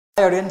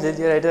Hi audience, this is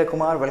your editor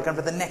Kumar. Welcome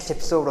to the next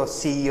episode of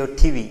CEO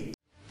TV.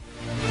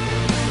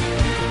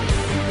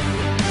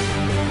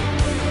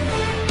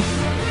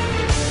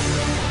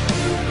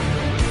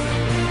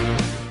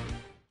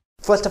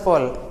 First of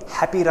all,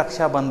 happy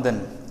Raksha Bandhan.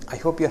 I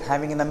hope you're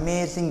having an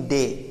amazing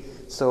day.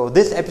 So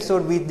this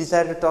episode we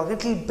decided to talk a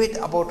little bit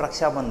about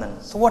Raksha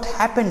Bandhan. So what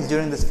happens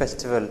during this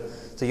festival?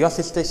 So your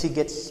sister, she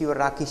gets your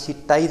Rakhi, she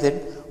ties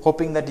it,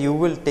 hoping that you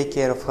will take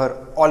care of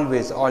her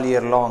always, all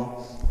year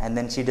long. And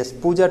then she does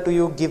puja to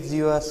you, gives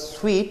you a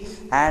sweet,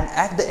 and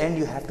at the end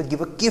you have to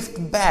give a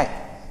gift back.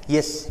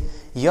 Yes,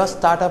 your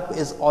startup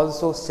is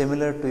also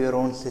similar to your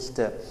own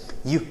sister.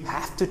 You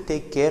have to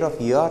take care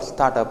of your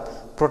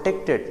startup,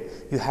 protect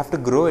it, you have to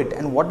grow it.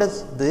 And what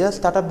does their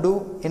startup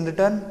do in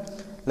return?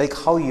 Like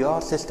how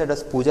your sister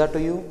does puja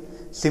to you,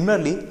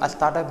 similarly a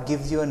startup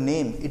gives you a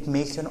name, it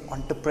makes you an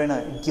entrepreneur,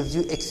 it gives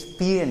you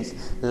experience,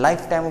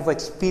 lifetime of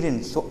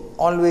experience. So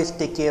always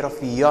take care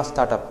of your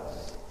startup.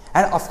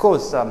 And of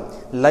course,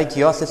 like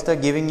your sister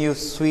giving you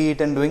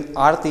sweet and doing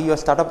aarti, your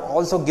startup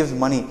also gives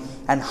money.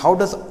 And how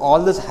does all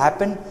this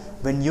happen?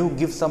 When you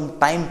give some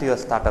time to your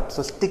startup.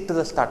 So stick to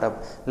the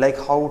startup, like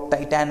how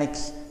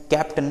Titanic's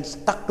captain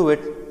stuck to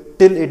it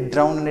till it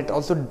drowned and it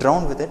also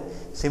drowned with it.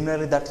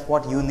 Similarly, that's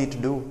what you need to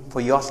do for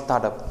your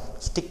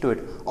startup. Stick to it.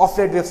 Of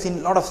late, we have seen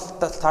a lot of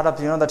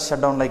startups, that shut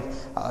down, like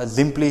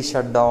Zimply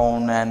shut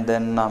down, and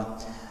then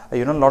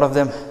a lot of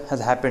them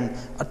has happened.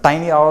 A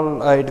Tiny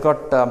Owl, it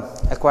got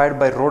acquired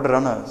by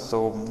Roadrunner.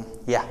 So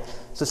yeah,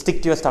 so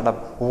stick to your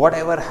startup.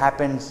 Whatever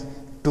happens,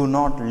 do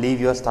not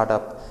leave your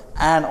startup.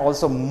 And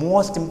also,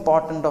 most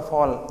important of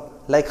all,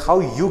 like how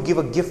you give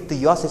a gift to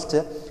your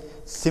sister,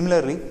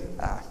 similarly,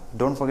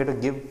 don't forget to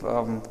give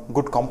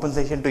good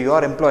compensation to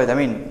your employees. I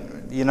mean,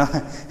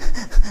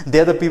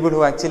 they're the people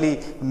who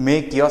actually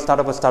make your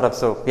startup a startup.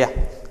 So yeah,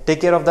 take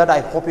care of that.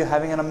 I hope you're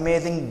having an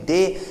amazing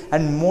day,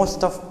 and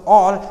most of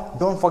all,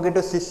 don't forget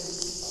to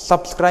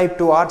subscribe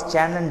to our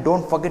channel, and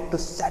don't forget to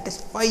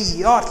satisfy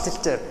your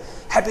sister.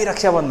 Happy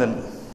Raksha Bandhan.